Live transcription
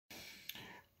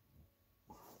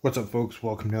What's up, folks?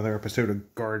 Welcome to another episode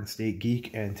of Garden State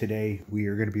Geek, and today we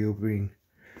are going to be opening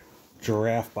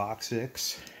Giraffe Box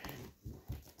 6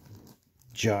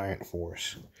 Giant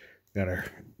Force. Got our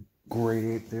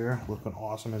grade 8 there, looking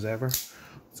awesome as ever.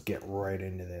 Let's get right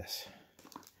into this.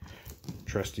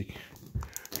 Trusty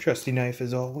knife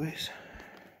as always.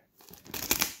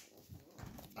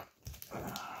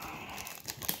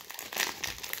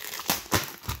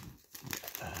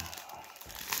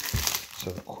 So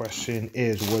the question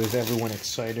is, what is everyone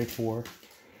excited for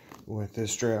with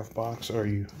this draft box? Are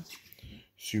you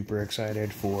super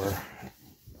excited for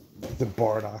the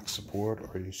Bardock support?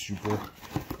 Are you super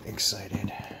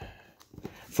excited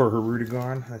for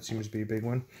Hirudegarn? That seems to be a big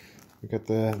one. We got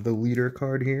the leader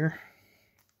card here.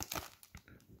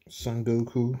 Son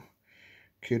Goku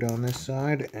kid on this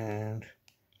side, and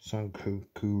Son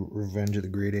Goku Revenge of the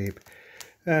Great Ape.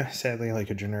 Sadly,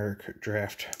 like a generic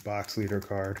draft box leader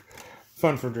card.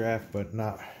 Fun for draft, but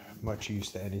not much use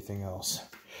to anything else.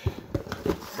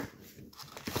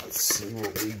 Let's see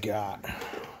what we got.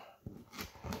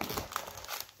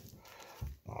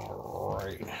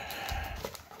 Alright.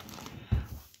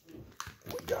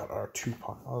 We got our two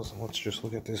piles. Let's just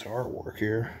look at this artwork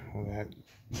here. We got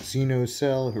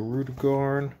Xenocell,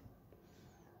 Hirudegarn,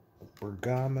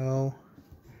 Bergamo,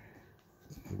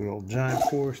 good old Giant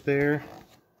Force there.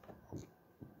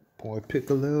 Boy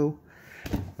Piccolo.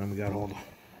 And we got all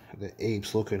the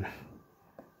apes looking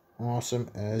awesome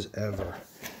as ever.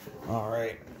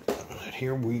 Alright,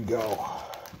 here we go.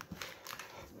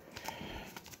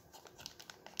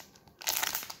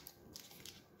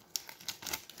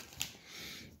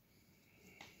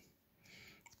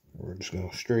 We're just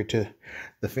going straight to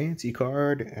the fancy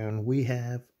card, and we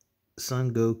have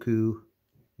Son Goku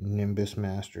Nimbus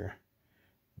Master.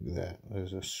 Look at that.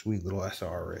 There's a sweet little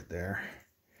SR right there.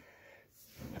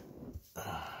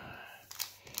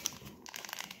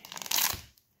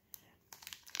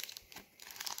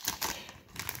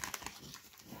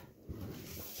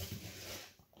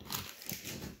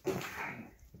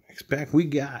 Next pack we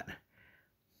got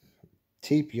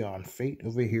Tapion, Fate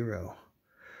of a Hero.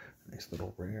 Nice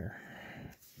little rare.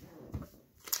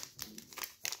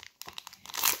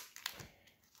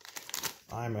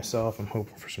 I myself am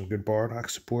hoping for some good Bardock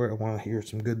support. I want to hear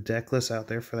some good deck lists out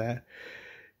there for that.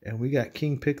 And we got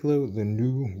King Piccolo, the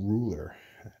New Ruler.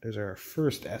 That is our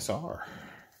first SR.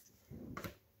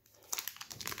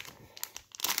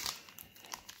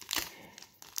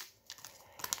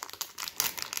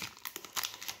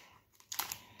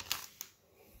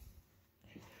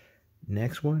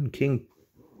 Next one, King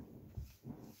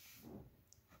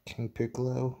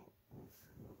Piccolo.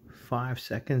 5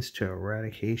 seconds to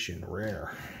eradication,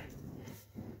 rare.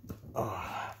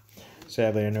 Oh,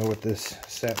 sadly, I know with this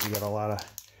set we got a lot of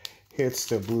hits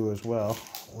to blue as well.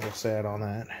 A little sad on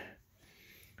that.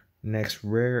 Next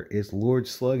rare is Lord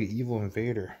Slug, Evil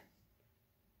Invader.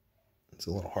 It's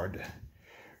a little hard to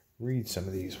read some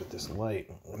of these with this light.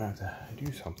 I'm gonna have to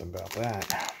do something about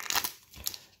that.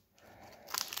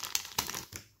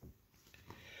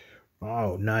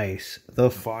 Oh, nice. The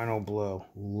Final Blow.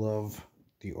 Love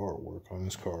the artwork on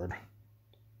this card.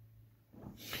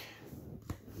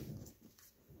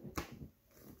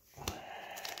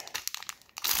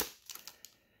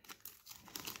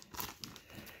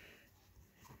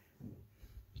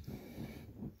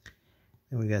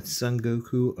 And we got Son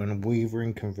Goku,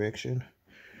 Unwavering Conviction.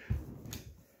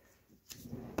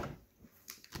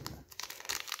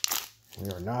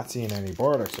 We are not seeing any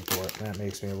Bardock support. That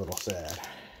makes me a little sad.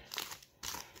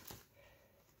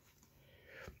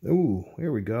 Ooh,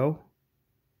 here we go.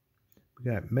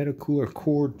 We got Metacooler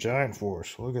Core Giant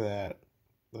Force. Look at that.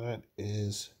 That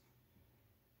is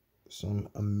some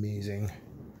amazing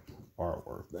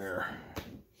artwork there.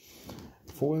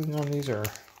 Foiling on these are a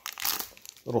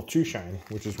little too shiny,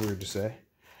 which is weird to say.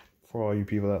 For all you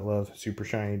people that love super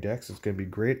shiny decks, it's going to be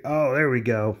great. Oh, there we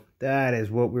go. That is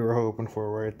what we were hoping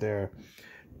for right there.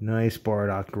 Nice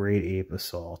Bardock Great Ape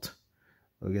Assault.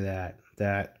 Look at that.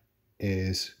 That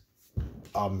is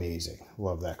amazing.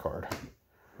 Love that card.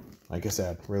 Like I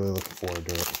said, really looking forward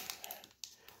to it.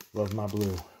 Love my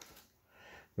blue.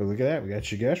 But look at that. We got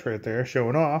Shigesh right there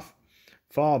showing off.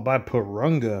 Followed by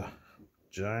Purunga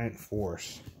Giant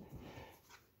Force.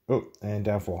 Oh, and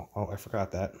Downfall. Oh, I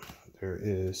forgot that. There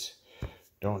is...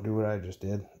 Don't do what I just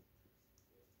did.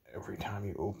 Every time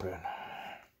you open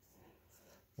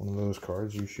one of those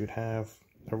cards, you should have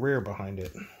a rare behind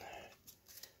it.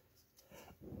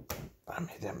 I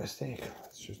made that mistake.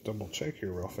 Let's just double check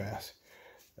here real fast.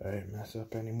 I didn't mess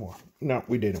up anymore. No,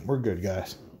 we didn't. We're good,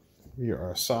 guys. We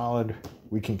are solid.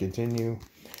 We can continue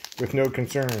with no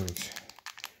concerns.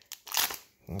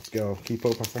 Let's go. Keep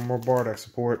open for more Bardock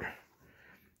support.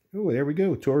 Oh, there we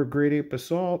go. Tauros Grade 8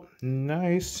 Basalt.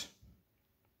 Nice.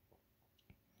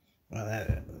 Wow,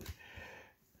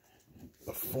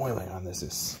 the foiling on this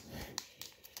is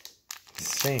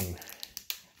insane.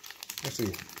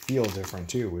 Actually feels different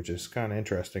too, which is kind of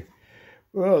interesting.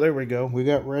 Well, there we go. We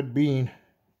got Red Bean.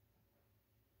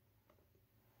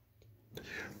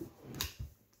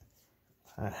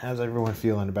 How's everyone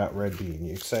feeling about Red Bean?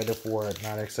 You excited for it?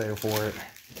 Not excited for it?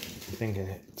 You think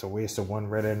it's a waste of one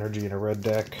red energy in a red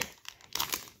deck?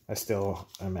 I still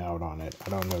am out on it. I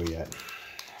don't know yet.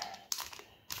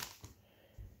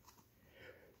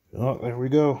 Oh, there we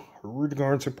go.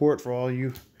 Hirudegarn support for all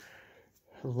you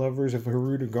lovers of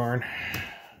Hirudegarn.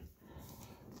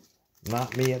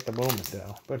 Not me at the moment,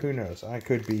 though. But who knows? I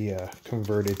could be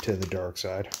converted to the dark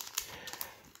side.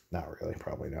 Not really.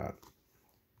 Probably not.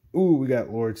 Ooh, we got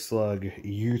Lord Slug.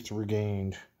 Youth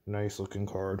Regained. Nice looking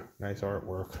card. Nice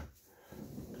artwork.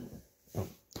 Oh,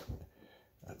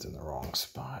 that's in the wrong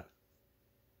spot.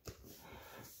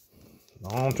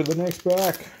 On to the next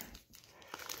pack.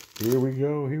 Here we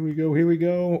go. Here we go. Here we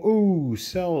go. Ooh,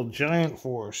 Cell Giant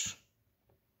Force.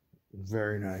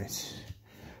 Very nice.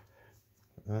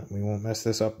 We won't mess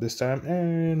this up this time.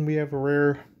 And we have a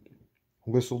rare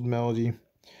Whistled Melody.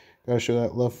 Gotta show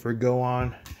that love for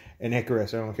Gohan and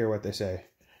Icarus. I don't care what they say.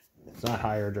 It's not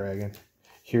Higher Dragon,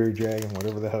 Hero Dragon,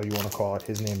 whatever the hell you want to call it.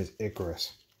 His name is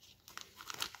Icarus.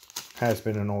 Has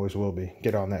been and always will be.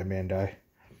 Get on that, Bandai.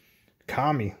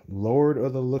 Kami, Lord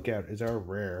of the Lookout, is our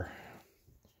rare.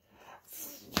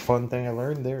 Fun thing I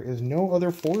learned, there is no other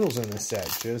foils in this set.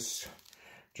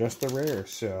 Just the rare,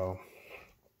 so.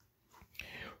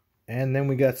 And then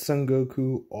we got Son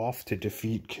Goku off to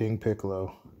defeat King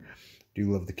Piccolo.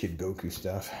 Do love the Kid Goku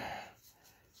stuff.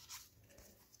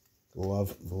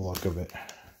 Love the look of it.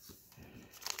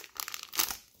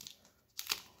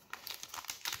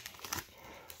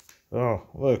 Oh,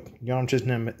 look. Yamcha's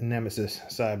nemesis,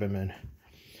 Cyberman.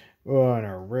 Oh, and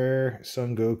a rare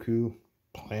Son Goku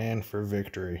Plan for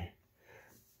Victory.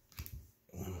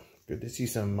 Good to see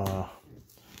some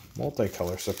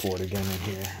multicolor support again in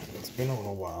here. It's been a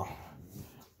little while.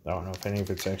 I don't know if any of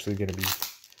it's actually going to be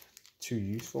too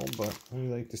useful, but we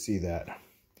like to see that.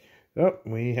 Oh,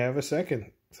 we have a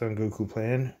second Son Goku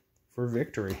Plan for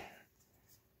Victory.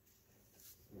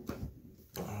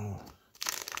 Oh.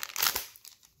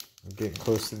 We're getting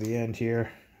close to the end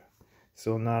here.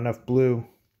 Still not enough blue.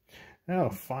 Oh,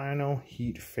 Final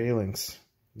Heat Phalanx.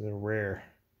 The rare.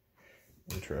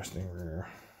 Interesting rare.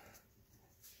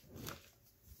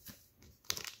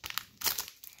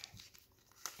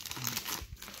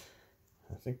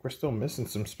 I think we're still missing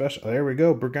some special. There we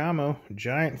go. Bergamo.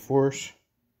 Giant Force.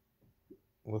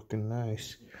 Looking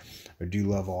nice. I do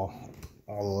love all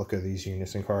the look of these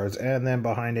Unison cards. And then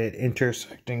behind it,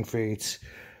 Intersecting Fates.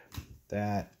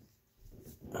 That.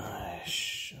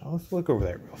 Let's look over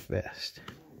that real fast.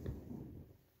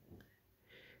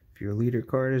 If your leader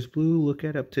card is blue, look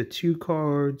at up to 2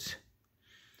 cards.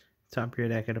 Top of your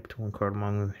deck, at up to 1 card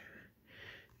among them.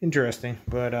 Interesting,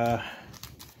 but I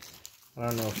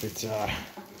don't know if it's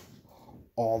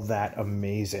all that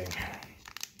amazing.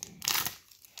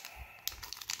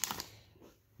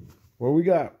 What we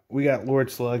got? We got Lord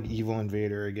Slug, Evil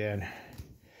Invader again.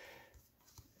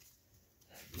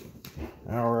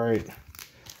 Alright.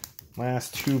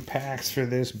 Last 2 packs for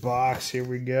this box. Here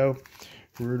we go.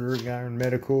 Hirudegarn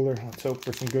Metacooler. Let's hope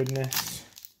for some goodness.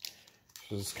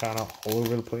 This is kind of all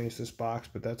over the place, this box,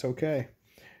 but that's okay.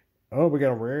 Oh, we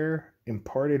got a rare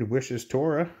Imparted Wishes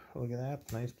Tora. Look at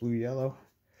that. Nice blue-yellow.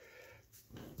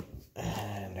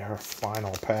 And our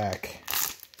final pack.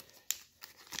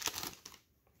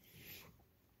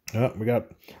 Oh, we got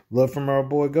love from our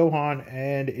boy Gohan,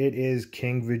 and it is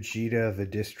King Vegeta the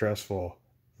Distrustful.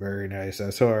 Very nice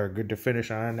SR. Good to finish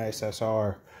on a nice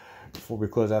SR. Before we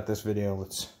close out this video,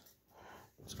 let's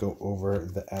go over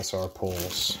the SR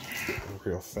pulls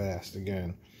real fast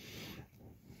again.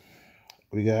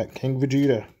 We got King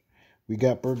Vegeta. We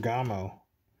got Bergamo.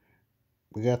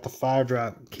 We got the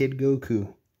 5-drop Kid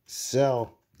Goku,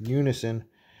 Cell, Unison,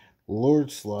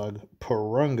 Lord Slug,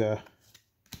 Porunga,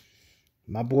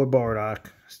 my boy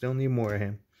Bardock. Still need more of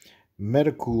him.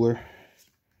 Metacooler.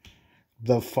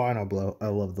 The Final Blow. I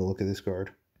love the look of this card.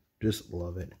 Just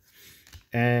love it.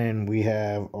 And we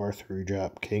have our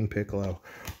 3-drop King Piccolo. Well,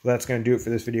 that's going to do it for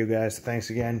this video, guys.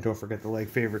 Thanks again. Don't forget to like,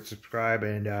 favorite, subscribe,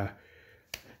 and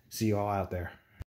see you all out there.